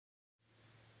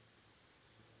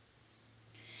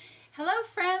Hello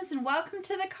friends and welcome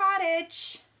to the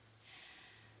cottage.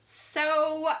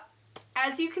 So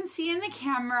as you can see in the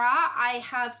camera, I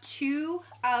have two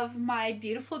of my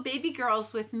beautiful baby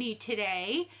girls with me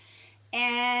today,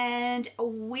 and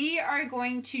we are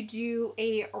going to do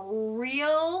a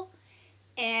real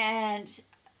and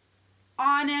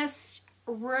honest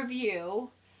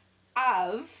review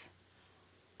of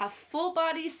a full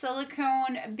body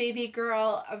silicone baby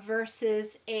girl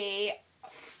versus a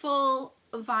full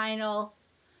vinyl,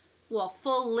 well,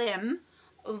 full limb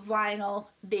vinyl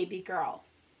baby girl.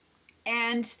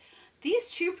 And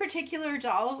these two particular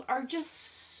dolls are just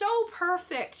so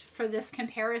perfect for this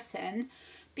comparison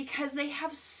because they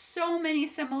have so many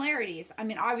similarities. I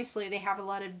mean, obviously they have a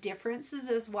lot of differences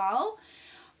as well,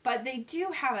 but they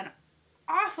do have an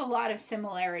awful lot of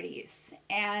similarities.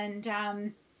 And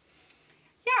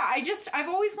yeah, I've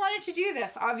always wanted to do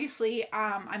this. Obviously,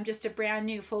 I'm just a brand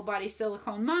new full body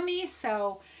silicone mommy,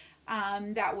 so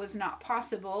that was not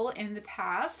possible in the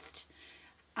past.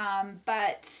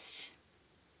 But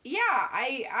yeah,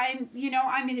 I'm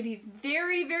going to be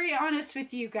very, very honest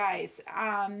with you guys,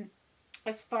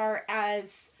 as far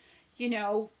as,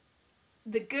 the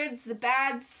goods, the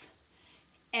bads,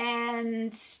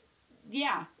 and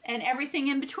yeah, and everything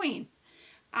in between.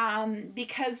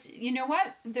 Because you know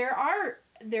what, there are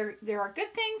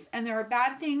good things and there are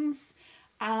bad things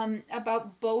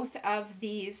about both of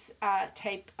these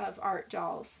type of art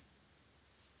dolls.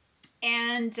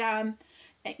 And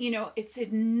it's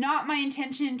not my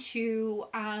intention to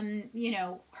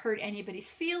hurt anybody's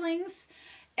feelings.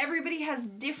 Everybody has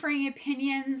differing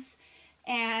opinions,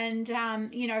 and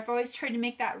I've always tried to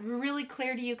make that really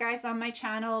clear to you guys on my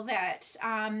channel that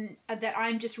that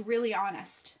I'm just really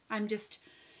honest. I'm just,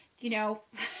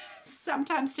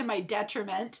 sometimes to my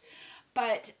detriment,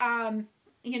 but I'm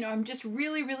just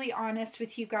really, really honest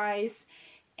with you guys,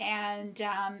 and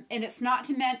it's not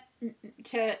meant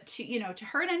to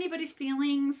hurt anybody's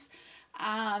feelings.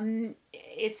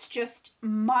 It's just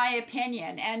my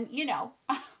opinion, and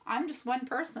I'm just one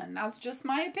person. That's just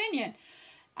my opinion.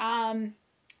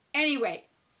 Anyway,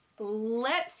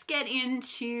 let's get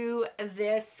into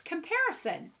this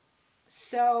comparison.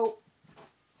 So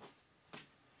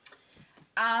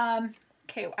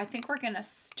okay, I think we're going to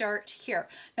start here.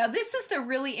 Now, this is the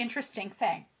really interesting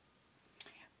thing.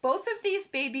 Both of these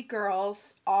baby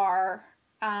girls are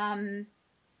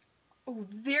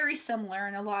very similar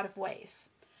in a lot of ways.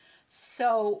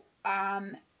 So,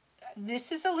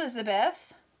 this is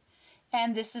Elizabeth,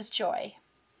 and this is Joy.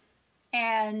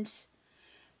 And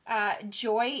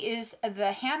Joy is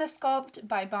the Hannah sculpt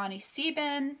by Bonnie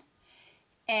Sieben.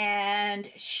 And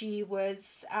she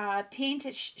was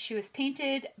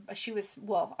painted,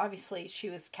 well, obviously she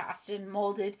was cast and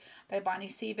molded by Bonnie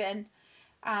Sieben.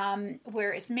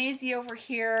 Whereas Maisie over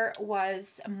here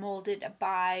was molded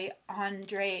by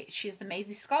Andre. She's the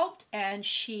Maisie sculpt, and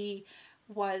she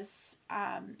was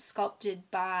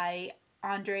sculpted by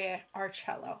Andrea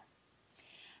Arcello.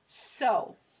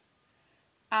 So,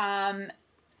 some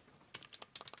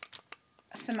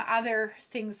other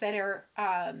things that are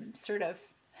sort of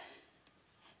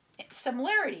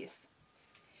similarities.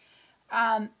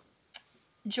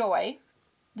 Joy,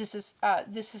 this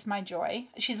is my Joy.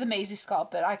 She's a Maisie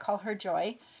sculpt, but I call her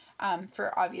Joy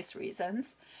for obvious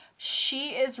reasons.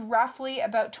 She is roughly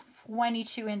about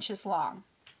 22 inches long,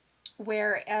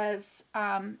 whereas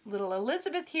little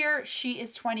Elizabeth here, she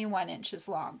is 21 inches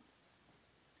long.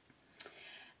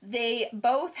 They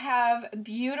both have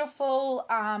beautiful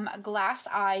glass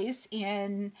eyes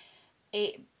in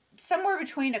somewhere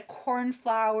between a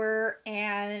cornflower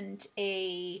and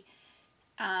a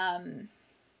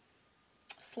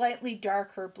slightly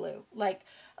darker blue. Like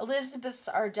Elizabeth's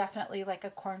are definitely like a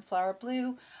cornflower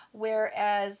blue,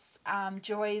 whereas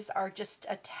Joy's are just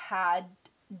a tad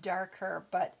darker,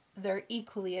 but they're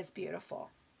equally as beautiful.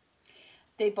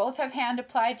 They both have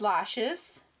hand-applied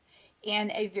lashes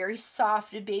in a very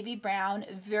soft baby brown,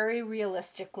 very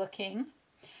realistic looking.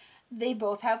 They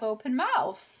both have open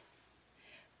mouths.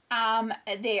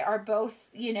 They are both,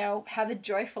 have a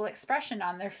joyful expression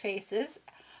on their faces.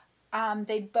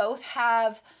 They both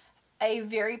have a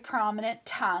very prominent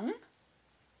tongue.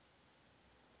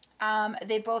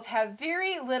 They both have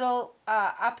very little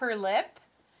upper lip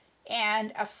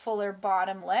and a fuller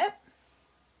bottom lip.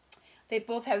 They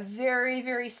both have very,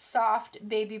 very soft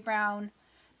baby brown,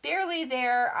 barely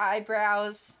there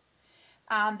eyebrows.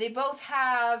 They both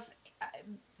have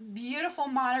beautiful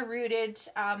mono-rooted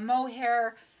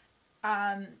mohair.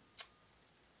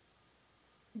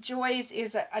 Joy's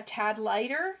is a tad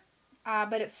lighter,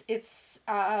 but it's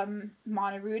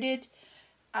mono-rooted.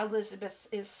 Elizabeth's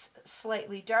is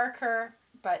slightly darker,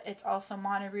 but it's also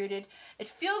mono-rooted. It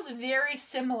feels very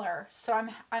similar, so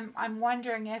I'm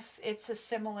wondering if it's a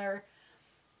similar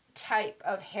type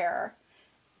of hair.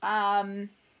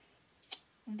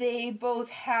 They both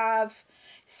have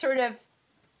sort of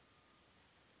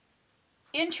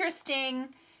interesting,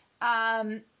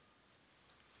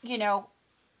 you know,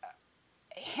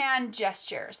 hand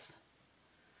gestures.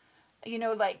 You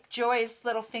know, like Joy's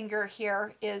little finger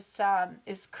here is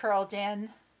curled in.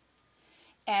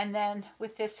 And then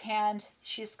with this hand,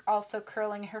 she's also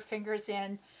curling her fingers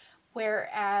in,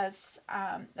 whereas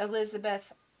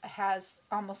Elizabeth has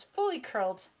almost fully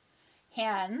curled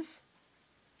hands.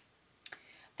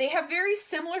 They have very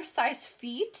similar sized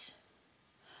feet.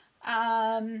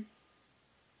 I'm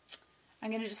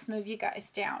going to just move you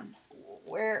guys down.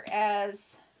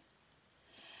 Whereas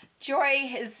Joy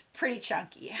is pretty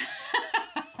chunky.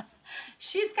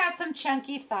 She's got some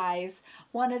chunky thighs.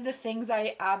 One of the things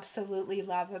I absolutely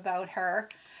love about her.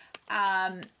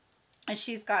 And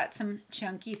she's got some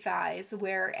chunky thighs,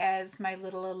 whereas my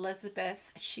little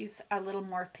Elizabeth, she's a little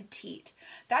more petite.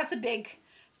 That's a big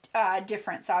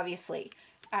difference, obviously.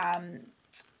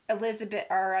 Elizabeth,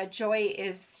 or Joy,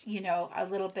 is, you know, a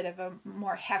little bit of a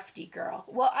more hefty girl.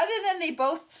 Well, other than they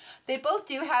both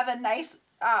do have a nice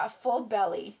full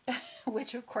belly,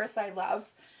 which of course I love.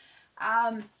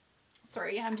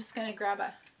 Sorry, I'm just gonna grab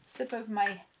a sip of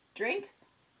my drink.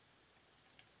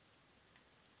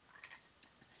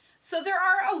 So there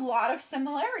are a lot of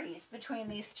similarities between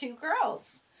these two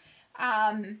girls.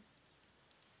 I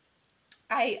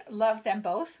love them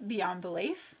both beyond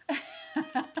belief.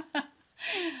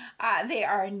 They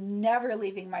are never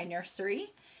leaving my nursery.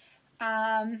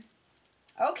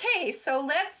 Okay, so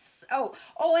let's,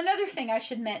 another thing I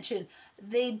should mention.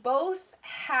 They both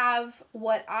have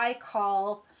what I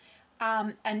call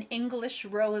an English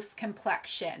rose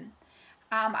complexion.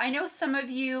 I know some of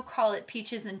you call it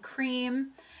peaches and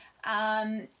cream.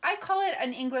 I call it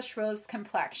an English rose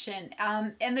complexion.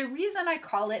 And the reason I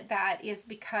call it that is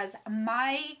because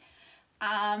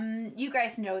you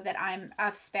guys know that I'm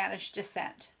of Spanish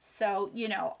descent. So, you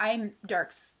know, I'm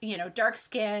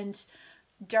dark-skinned,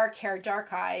 dark hair,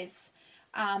 dark eyes.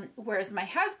 Whereas my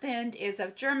husband is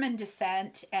of German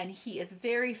descent, and he is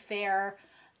very fair,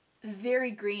 very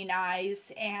green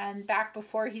eyes. And back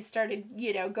before he started,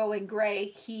 you know, going gray,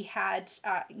 he had,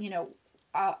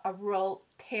 a real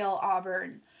pale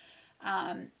auburn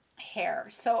hair.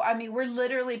 So, I mean, we're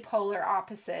literally polar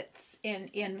opposites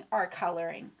in our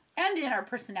coloring and in our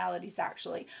personalities,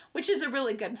 actually, which is a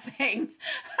really good thing.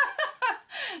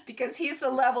 Because he's the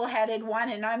level-headed one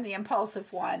and I'm the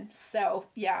impulsive one. So,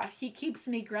 yeah, he keeps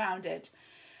me grounded.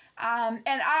 And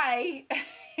I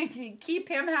keep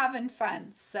him having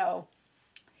fun. So,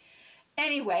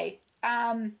 anyway,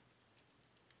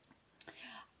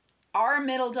 our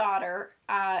middle daughter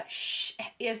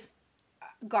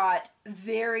got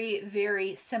very,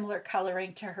 very similar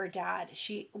coloring to her dad.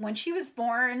 When she was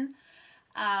born,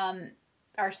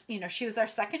 she was our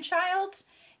second child.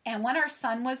 And when our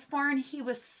son was born, he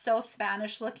was so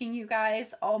Spanish looking, you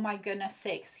guys. Oh my goodness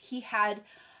sakes. He had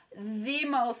the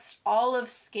most olive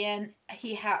skin.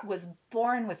 He was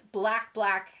born with black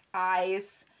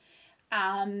eyes.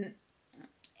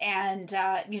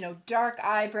 Dark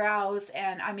eyebrows.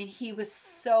 And I mean, he was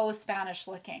so Spanish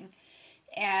looking.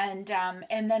 And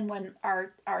then when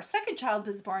our second child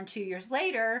was born 2 years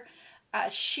later,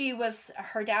 she was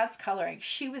her dad's coloring.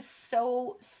 She was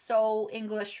so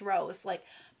English rose, like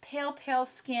pale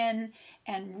skin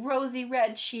and rosy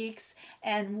red cheeks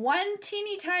and one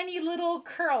teeny tiny little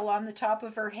curl on the top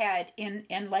of her head in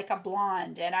like a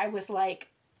blonde. And I was like,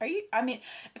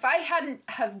 if I hadn't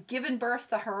have given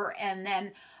birth to her and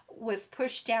then was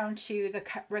pushed down to the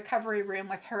recovery room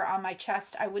with her on my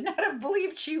chest, I would not have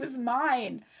believed she was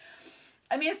mine.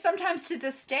 I mean, sometimes to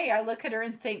this day, I look at her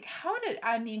and think,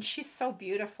 she's so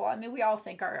beautiful. I mean, we all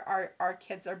think our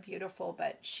kids are beautiful,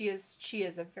 but she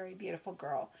is a very beautiful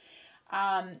girl.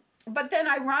 But then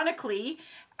ironically,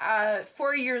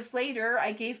 4 years later,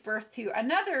 I gave birth to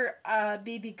another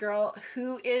baby girl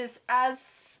who is as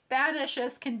Spanish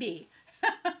as can be.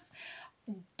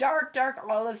 Dark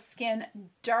olive skin,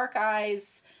 dark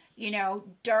eyes,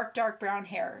 dark brown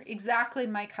hair. Exactly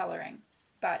my coloring.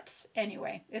 But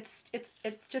anyway, it's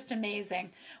just amazing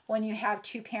when you have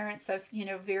two parents of,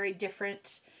 very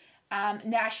different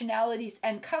nationalities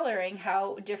and coloring,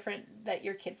 how different that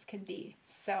your kids can be.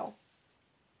 So,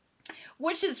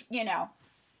 which is,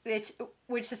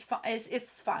 which is fun.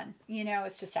 It's fun.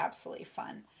 It's just absolutely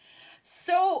fun.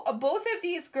 So both of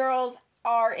these girls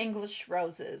are English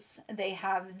roses. They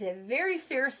have the very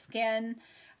fair skin,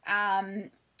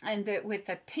 with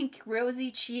the pink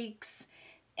rosy cheeks.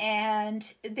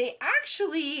 And they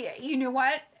actually, you know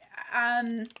what?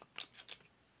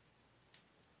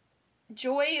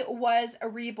 Joy was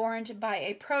reborn by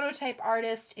a prototype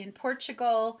artist in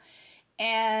Portugal,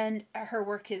 and her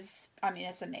work is, I mean,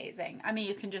 it's amazing. I mean,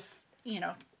 you can just, you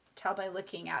know, tell by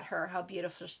looking at her how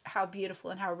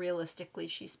beautiful and how realistically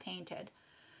she's painted.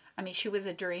 I mean, she was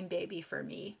a dream baby for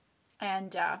me.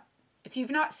 And if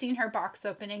you've not seen her box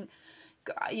opening,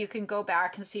 you can go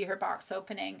back and see her box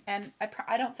opening. And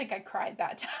I don't think I cried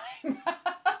that time.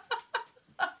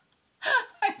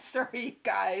 I'm sorry, you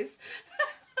guys.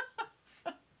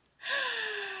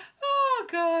 Oh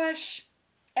gosh.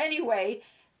 Anyway,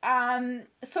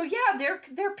 so yeah,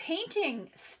 their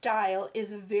painting style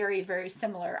is very, very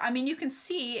similar. I mean, you can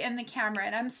see in the camera,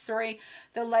 and I'm sorry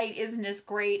the light isn't as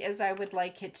great as I would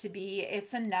like it to be.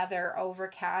 It's another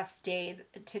overcast day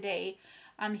today.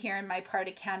 I'm here in my part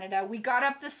of Canada. We got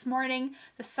up this morning,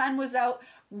 the sun was out,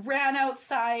 ran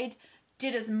outside,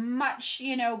 did as much,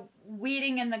 you know,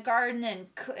 weeding in the garden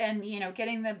and you know,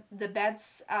 getting the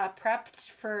beds prepped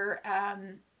for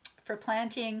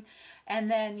planting, and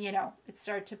then, you know, it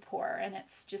started to pour, and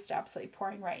it's just absolutely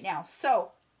pouring right now.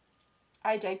 So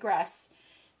I digress.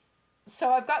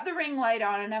 So I've got the ring light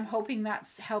on, and I'm hoping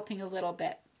that's helping a little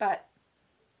bit. But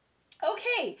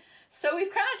okay, so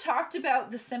we've kind of talked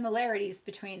about the similarities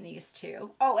between these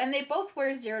two. Oh, and they both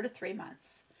wear 0 to 3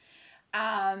 months.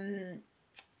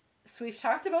 So we've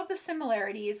talked about the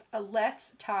similarities.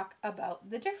 Let's talk about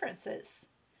the differences.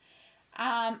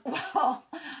 Well,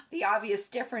 the obvious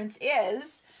difference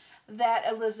is that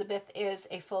Elizabeth is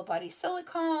a full body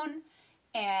silicone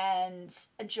and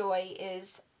Joy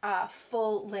is a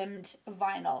full limbed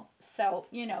vinyl. So,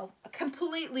 you know, a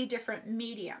completely different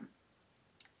medium.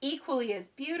 Equally as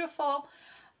beautiful,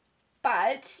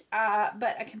 but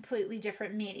a completely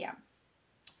different medium.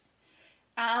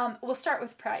 We'll start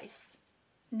with price.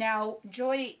 Now,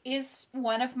 Joy is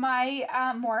one of my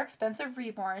more expensive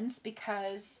reborns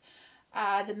because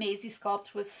the Maisie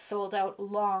Sculpt was sold out a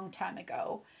long time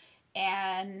ago,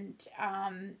 and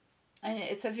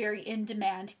it's a very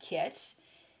in-demand kit,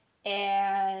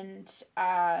 and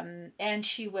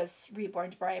she was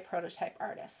reborn by a prototype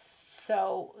artist.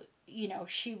 So, you know,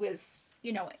 she was,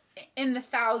 you know, in the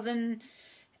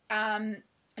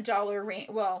 $1,000 range.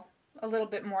 Well, a little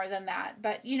bit more than that,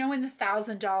 but, you know, in the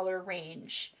 $1,000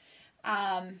 range.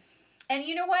 And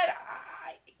you know what?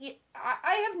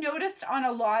 I have noticed on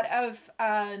a lot of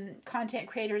content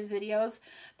creators' videos,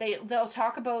 they'll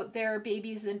talk about their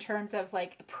babies in terms of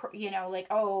like, you know, like,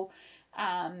 oh,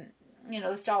 you know,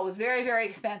 this doll was very, very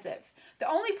expensive. The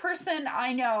only person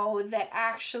I know that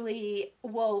actually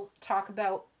will talk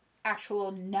about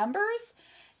actual numbers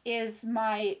is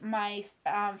my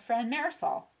friend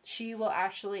Marisol. She will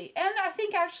actually, and I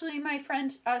think actually my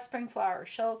friend Springflower,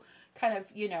 she'll kind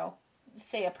of, you know,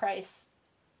 say a price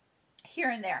here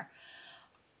and there.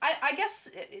 I guess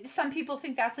some people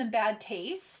think that's in bad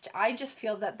taste. I just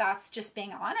feel that that's just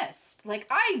being honest. Like,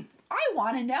 I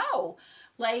want to know.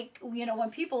 Like, you know, when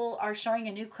people are showing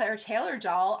a new Claire Taylor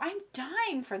doll, I'm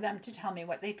dying for them to tell me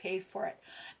what they paid for it.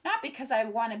 Not because I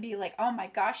want to be like, oh my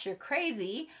gosh, you're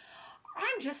crazy.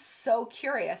 I'm just so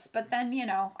curious. But then, you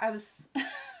know, I was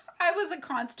I was a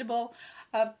constable,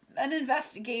 an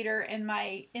investigator in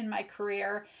my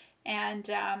career, and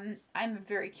I'm a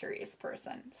very curious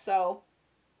person. So,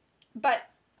 but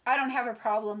I don't have a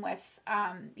problem with,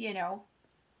 you know,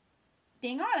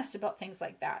 being honest about things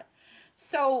like that.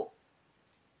 So,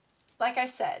 like I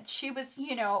said, she was,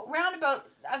 you know, around about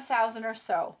 1,000 or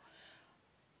so.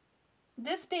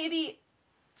 This baby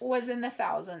was in the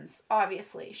thousands,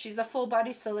 obviously. She's a full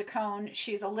body silicone.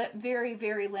 She's a very,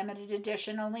 very limited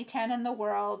edition, only 10 in the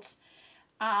world.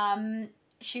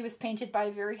 She was painted by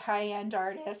a very high-end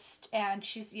artist, and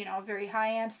she's, you know, a very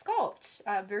high-end sculpt,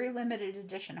 a very limited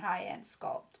edition high-end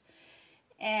sculpt.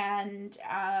 And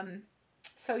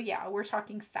so, yeah, we're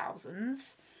talking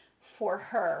thousands for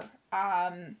her.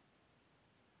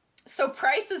 So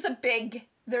price is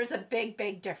there's a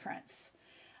big difference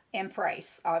in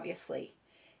price, obviously.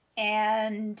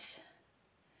 And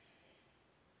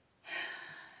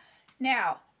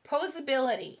now,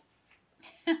 posability.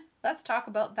 Let's talk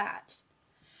about that.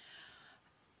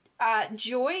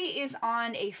 Joy is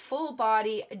on a full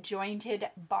body, jointed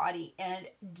body. And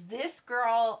this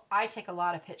girl, I take a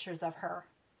lot of pictures of her.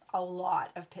 A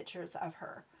lot of pictures of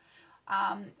her.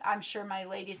 I'm sure my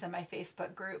ladies in my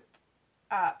Facebook group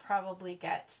probably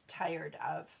get tired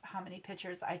of how many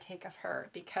pictures I take of her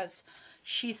because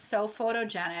she's so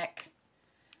photogenic,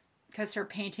 because her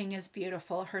painting is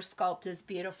beautiful, her sculpt is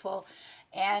beautiful,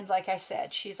 and like I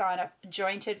said, she's on a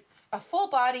full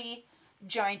body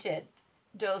jointed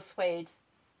doe suede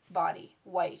body,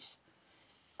 white,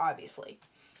 obviously.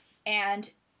 And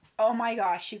oh my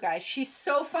gosh, you guys, she's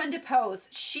so fun to pose.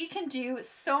 She can do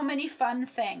so many fun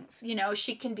things. You know,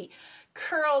 she can be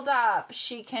curled up.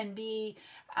 She can be,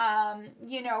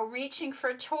 you know, reaching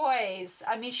for toys.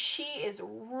 I mean, she is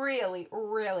really,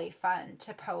 really fun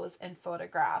to pose and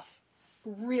photograph.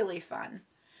 Really fun.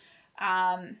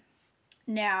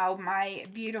 Now, my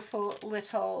beautiful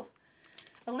little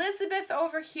Elizabeth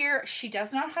over here, she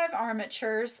does not have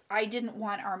armatures. I didn't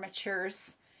want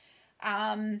armatures.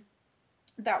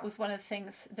 That was one of the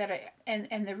things that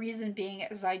and the reason being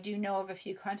is I do know of a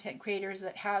few content creators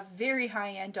that have very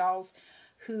high-end dolls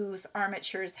whose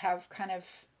armatures have kind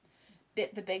of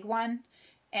bit the big one,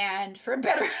 and for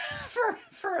better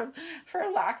for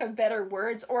lack of better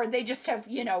words, or they just have,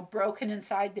 you know, broken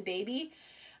inside the baby.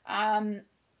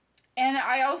 And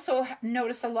I also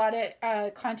notice a lot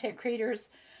of content creators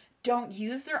don't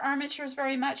use their armatures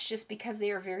very much just because they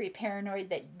are very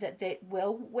paranoid that they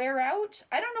will wear out.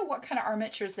 I don't know what kind of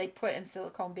armatures they put in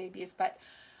silicone babies, but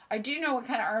I do know what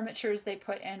kind of armatures they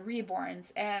put in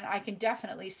reborns, and I can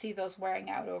definitely see those wearing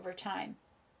out over time.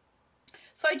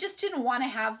 So I just didn't want to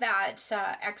have that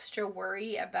extra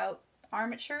worry about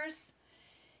armatures.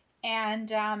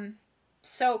 And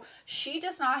so she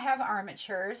does not have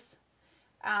armatures.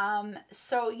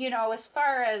 So, you know, as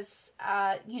far as,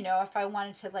 you know, if I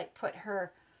wanted to like put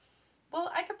her,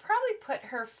 well, I could probably put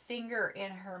her finger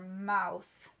in her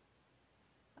mouth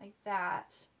like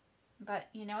that, but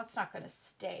you know, it's not going to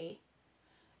stay.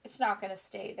 It's not going to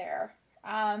stay there.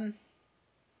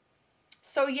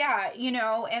 So yeah, you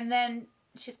know, and then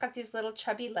she's got these little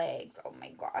chubby legs. Oh my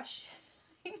gosh.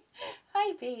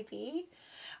 Hi, baby.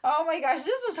 Oh my gosh,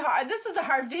 this is hard. This is a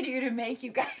hard video to make,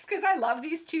 you guys, because I love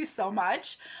these two so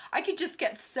much. I could just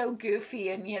get so goofy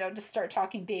and, you know, just start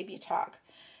talking baby talk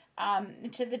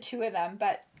to the two of them.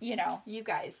 But, you know, you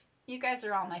guys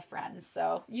are all my friends,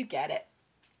 so you get it.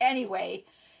 Anyway,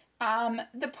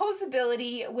 the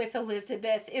posability with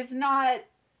Elizabeth is not,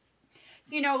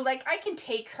 you know, like I can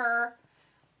take her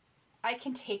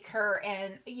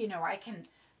and, you know, I can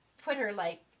put her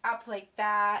like up like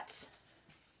that.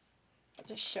 I'll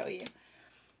just show you.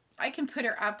 I can put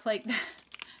her up like that.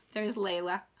 There's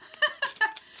Layla.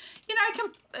 You know, I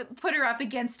can put her up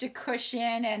against a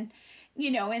cushion and,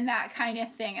 you know, and that kind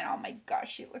of thing. And oh my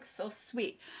gosh, she looks so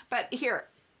sweet. But here,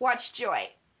 watch Joy.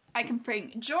 I can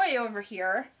bring Joy over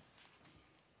here.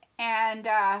 And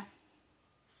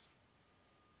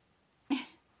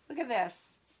look at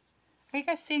this. Are you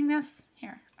guys seeing this?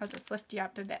 Here, I'll just lift you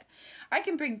up a bit. I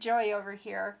can bring Joy over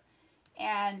here.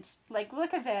 And, like,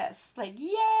 look at this. Like,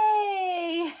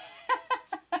 yay!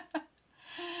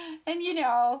 And, you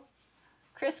know,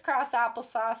 crisscross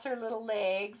applesauce her little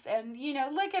legs. And, you know,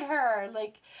 look at her.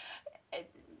 Like,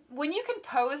 when you can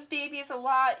pose babies a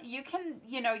lot, you can,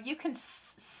 you know, you can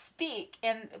speak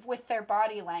with their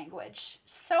body language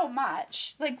so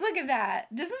much. Like, look at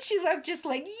that. Doesn't she look just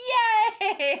like,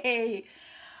 yay?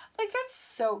 Like, that's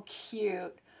so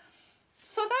cute.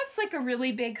 So that's like a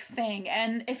really big thing.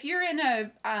 And if you're in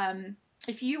a,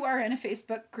 if you are in a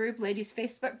Facebook group, ladies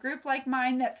Facebook group like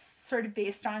mine, that's sort of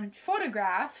based on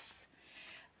photographs,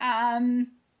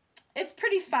 it's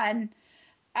pretty fun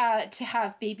to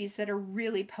have babies that are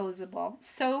really posable.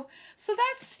 So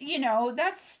that's, you know,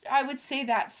 I would say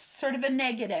that's sort of a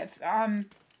negative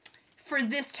for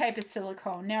this type of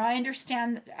silicone. Now I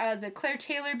understand the Claire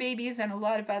Taylor babies and a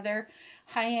lot of other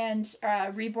high-end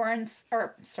reborns,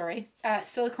 or sorry,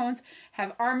 silicones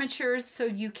have armatures, so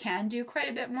you can do quite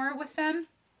a bit more with them.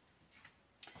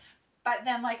 But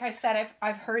then, like I said,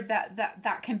 I've heard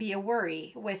that can be a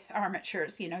worry with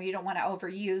armatures. You know, you don't want to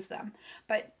overuse them.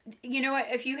 But you know what?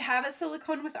 If you have a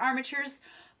silicone with armatures,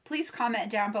 please comment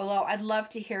down below. I'd love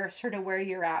to hear sort of where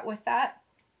you're at with that.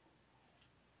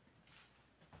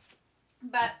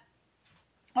 But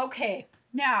okay,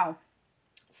 now,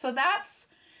 so that's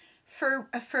for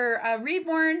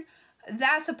reborn.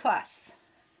 That's a plus.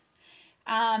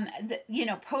 You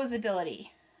know, posability.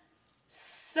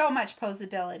 So much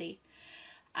posability.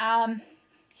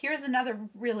 Here's another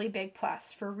really big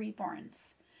plus for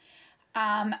reborns.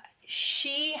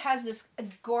 She has this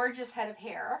gorgeous head of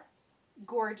hair.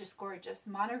 Gorgeous, gorgeous,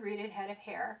 mono-rooted head of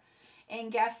hair.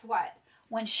 And guess what?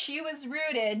 When she was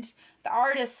rooted, the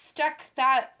artist stuck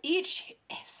each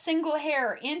single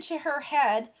hair into her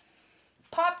head,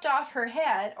 popped off her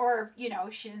head, or, you know,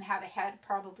 she didn't have a head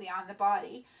probably on the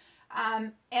body,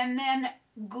 and then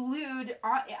glued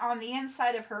on the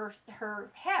inside of her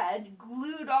head,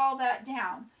 glued all that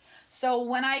down. So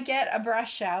when I get a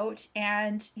brush out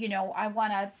and, you know, I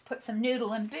want to put some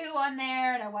Noodle and Boo on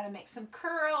there and I want to make some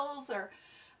curls, or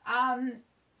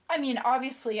I mean,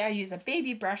 obviously I use a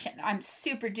baby brush and I'm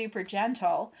super duper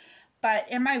gentle, but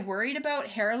am I worried about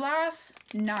hair loss?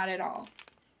 Not at all.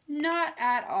 Not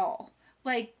at all.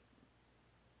 Like,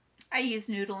 I use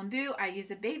Noodle and Boo. I use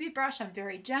a baby brush. I'm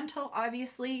very gentle,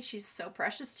 obviously. She's so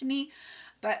precious to me.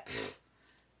 But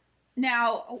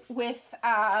now with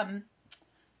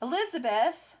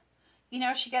Elizabeth, you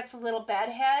know, she gets a little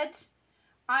bedhead.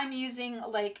 I'm using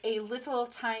like a little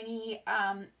tiny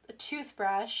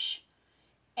toothbrush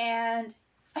and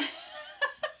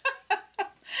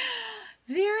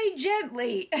very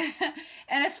gently.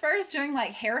 And as far as doing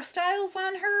like hairstyles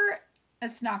on her,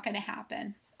 it's not going to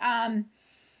happen.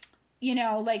 You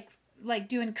know, like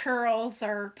doing curls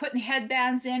or putting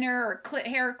headbands in her or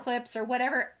hair clips or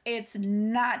whatever, it's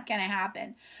not going to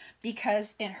happen.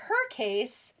 Because in her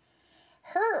case,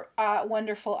 her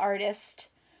wonderful artist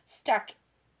stuck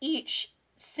each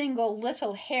single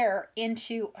little hair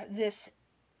into this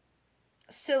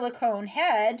silicone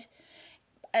head,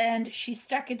 and she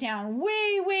stuck it down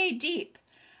way, way deep.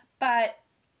 But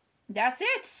that's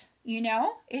it, you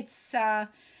know? It's,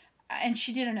 and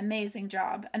she did an amazing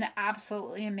job, an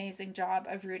absolutely amazing job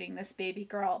of rooting this baby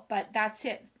girl. But that's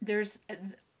it. There's,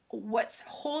 what's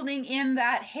holding in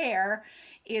that hair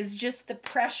is just the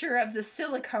pressure of the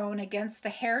silicone against the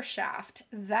hair shaft.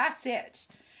 That's it.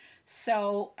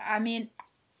 So, I mean,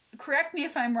 correct me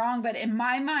if I'm wrong, but in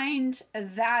my mind,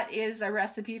 that is a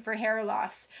recipe for hair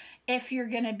loss. If you're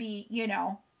going to be, you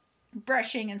know,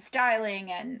 brushing and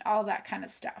styling and all that kind of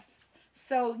stuff.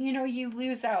 So, you know, you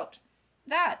lose out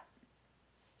that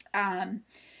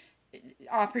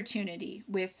opportunity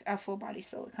with a full body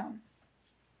silicone.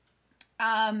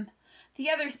 The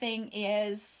other thing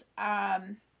is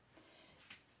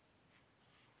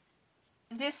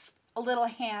this little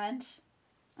hand.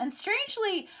 And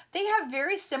strangely, they have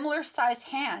very similar sized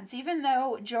hands. Even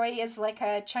though Joy is like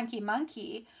a chunky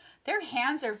monkey, their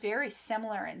hands are very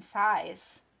similar in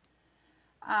size.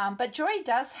 But Joy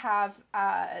does have,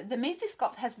 the Maisie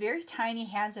Sculpt has very tiny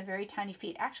hands and very tiny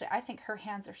feet. Actually, I think her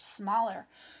hands are smaller.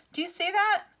 Do you see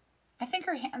that? I think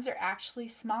her hands are actually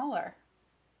smaller.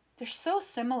 They're so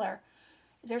similar.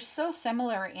 They're so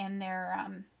similar in their,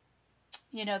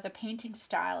 you know, the painting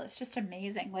style. It's just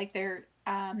amazing. Like they're,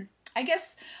 I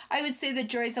guess I would say that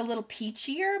Joy's a little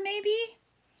peachier, maybe.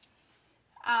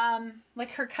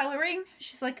 Like her coloring,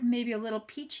 she's like maybe a little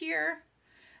peachier.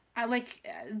 I like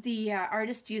the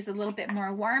artist used a little bit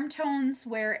more warm tones,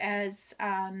 whereas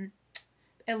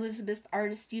Elizabeth's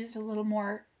artist used a little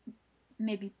more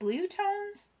maybe blue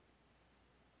tones.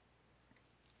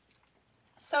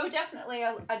 So definitely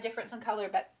a difference in color,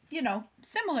 but, you know,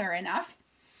 similar enough.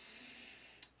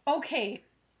 Okay.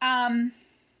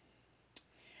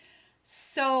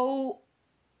 So,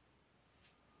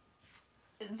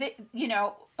 you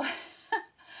know,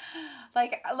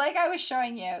 like I was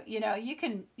showing you, you know,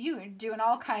 you're doing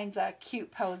all kinds of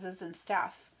cute poses and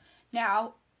stuff.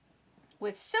 Now,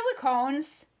 with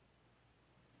silicones,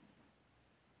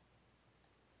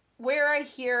 where I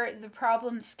hear the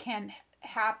problems can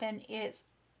happen is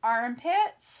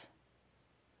armpits.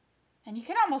 And you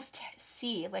can almost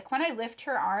see, like when I lift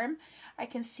her arm, I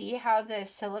can see how the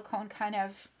silicone kind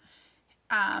of,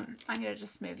 I'm going to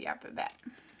just move you up a bit.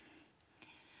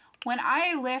 When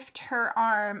I lift her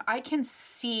arm, I can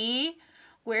see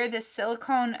where the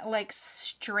silicone like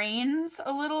strains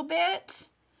a little bit.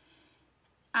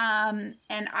 And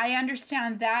I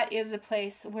understand that is a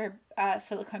place where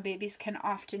silicone babies can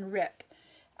often rip.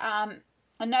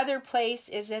 Another place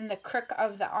is in the crook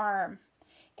of the arm.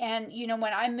 And, you know,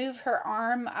 when I move her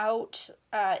arm out,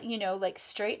 you know, like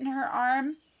straighten her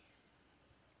arm,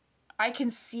 I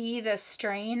can see the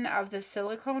strain of the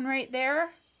silicone right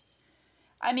there.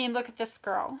 I mean, look at this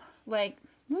girl. Like,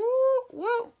 woo,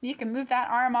 woo. You can move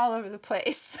that arm all over the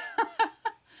place.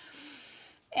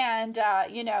 And,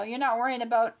 you know, you're not worrying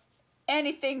about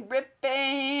anything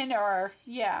ripping or,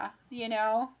 yeah, you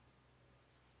know.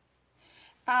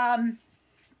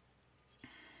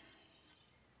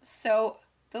 So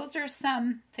those are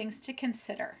some things to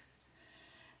consider.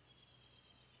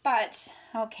 But,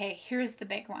 okay, here's the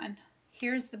big one.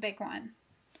 Here's the big one.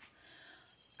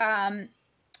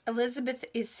 Elizabeth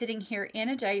is sitting here in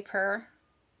a diaper.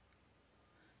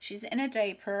 She's in a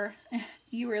diaper.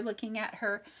 You were looking at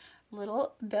her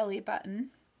little belly button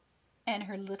and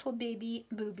her little baby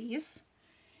boobies.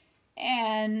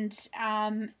 And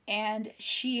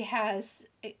she has,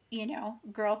 you know,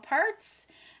 girl parts.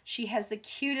 She has the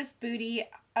cutest booty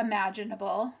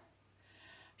imaginable.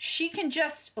 She can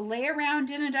just lay around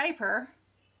in a diaper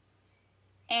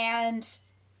and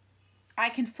I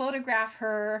can photograph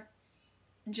her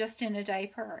just in a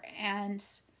diaper. And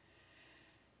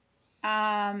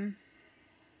Um,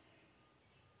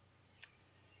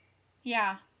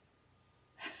 yeah.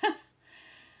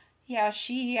 Yeah,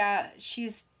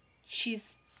 she's,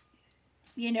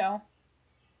 you know,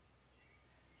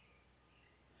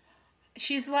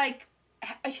 she's like,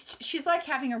 she's like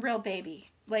having a real baby.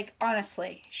 Like,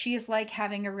 honestly, she is like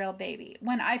having a real baby.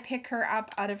 When I pick her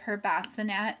up out of her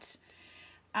bassinet,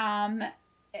 um,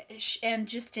 and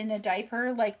just in a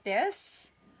diaper like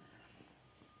this,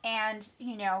 and,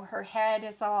 you know, her head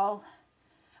is all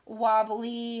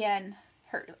wobbly, and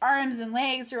her arms and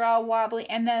legs are all wobbly,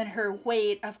 and then her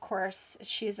weight, of course,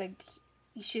 she's a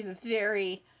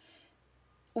very,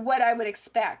 what I would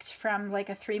expect from like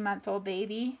a 3-month-old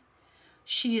baby.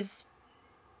 She's,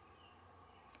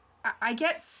 I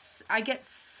get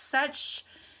such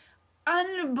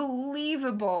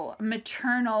unbelievable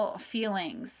maternal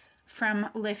feelings from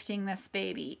lifting this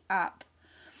baby up.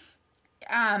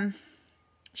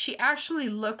 She actually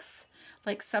looks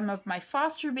like some of my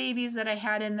foster babies that I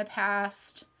had in the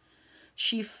past.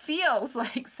 She feels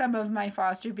like some of my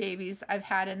foster babies I've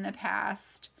had in the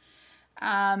past.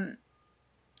 I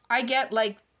get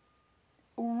like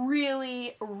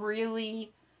really,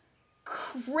 really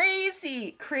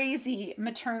crazy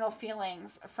maternal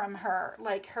feelings from her.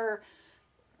 Like her,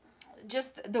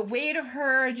 just the weight of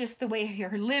her, just the way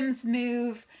her limbs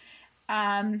move.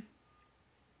 Yeah,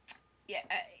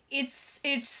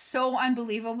 it's so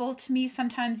unbelievable to me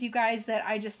sometimes, you guys, that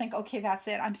I just think, okay, that's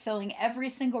it. I'm selling every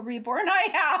single reborn I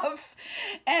have,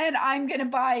 and I'm gonna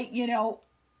buy, you know,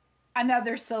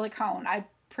 another silicone. I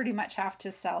pretty much have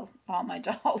to sell all my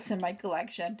dolls in my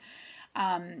collection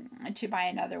to buy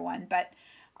another one. But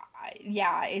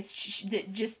yeah, it's just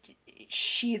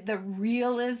the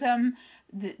realism,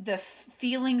 the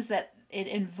feelings that it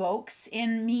invokes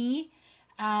in me,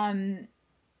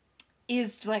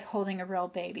 is like holding a real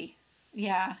baby.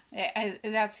 Yeah,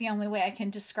 that's the only way I can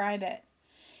describe it.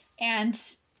 And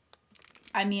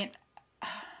I mean,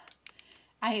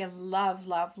 I love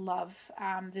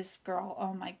this girl.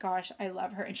 Oh my gosh, I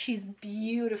love her. And she's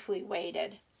beautifully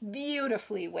weighted,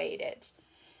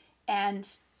 and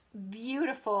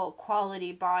beautiful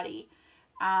quality body.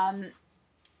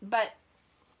 But,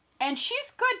 and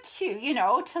she's good too, you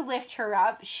know, to lift her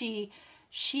up.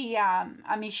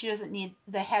 I mean, she doesn't need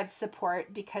the head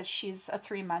support because she's a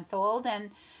 3-month-old,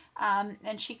 and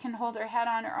she can hold her head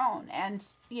on her own, and,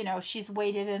 you know, she's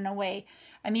weighted in a way.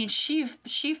 I mean, she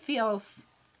feels,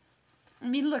 I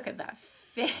mean, look at that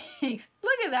face.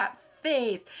 Look at that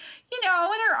face. You know,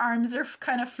 and her arms are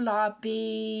kind of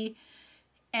floppy,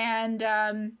 and,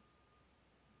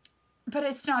 but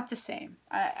it's not the same,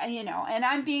 you know, and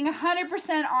I'm being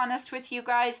 100% honest with you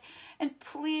guys, and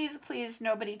please,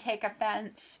 nobody take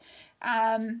offense,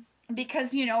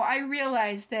 because, you know, I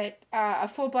realize that a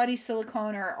full body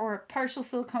silicone or partial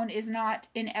silicone is not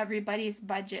in everybody's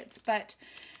budgets, but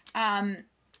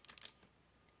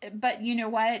you know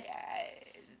what,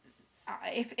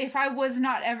 if I was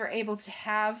not ever able to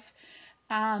have,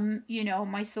 you know,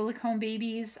 my silicone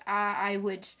babies, I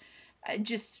would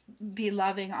just be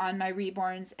loving on my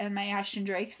reborns and my Ashton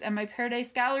Drakes and my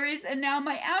Paradise Galleries and now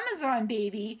my Amazon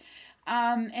baby,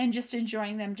 and just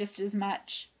enjoying them just as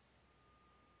much,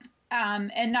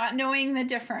 and not knowing the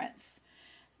difference.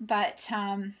 But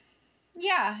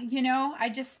yeah, you know, I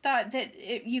just thought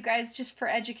that you guys, just for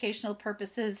educational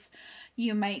purposes,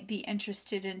 you might be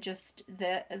interested in just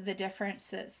the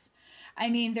differences. I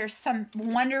mean, there's some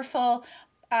wonderful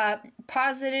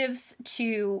positives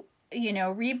to, you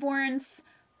know, reborns,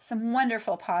 some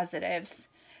wonderful positives.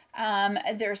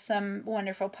 There's some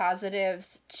wonderful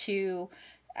positives to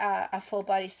a full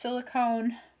body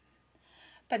silicone,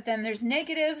 but then there's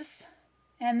negatives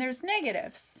and there's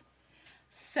negatives.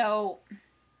 So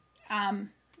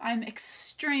I'm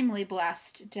extremely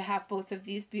blessed to have both of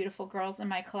these beautiful girls in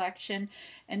my collection,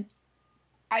 and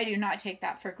I do not take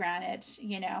that for granted.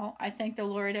 You know, I thank the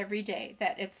Lord every day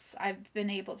that I've been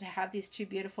able to have these two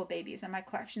beautiful babies in my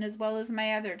collection, as well as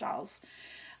my other dolls.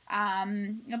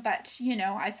 But, you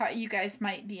know, I thought you guys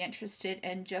might be interested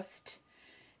in just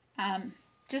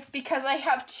because I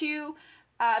have two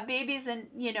babies, and,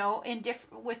 you know,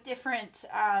 with different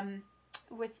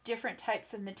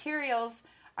types of materials,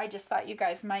 I just thought you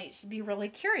guys might be really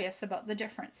curious about the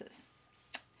differences.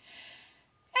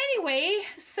 Anyway,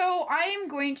 so I am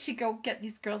going to go get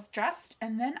these girls dressed,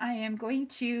 and then I am going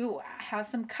to have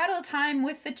some cuddle time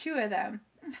with the two of them.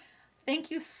 Thank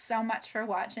you so much for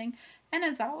watching, and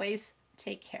as always,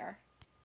 take care.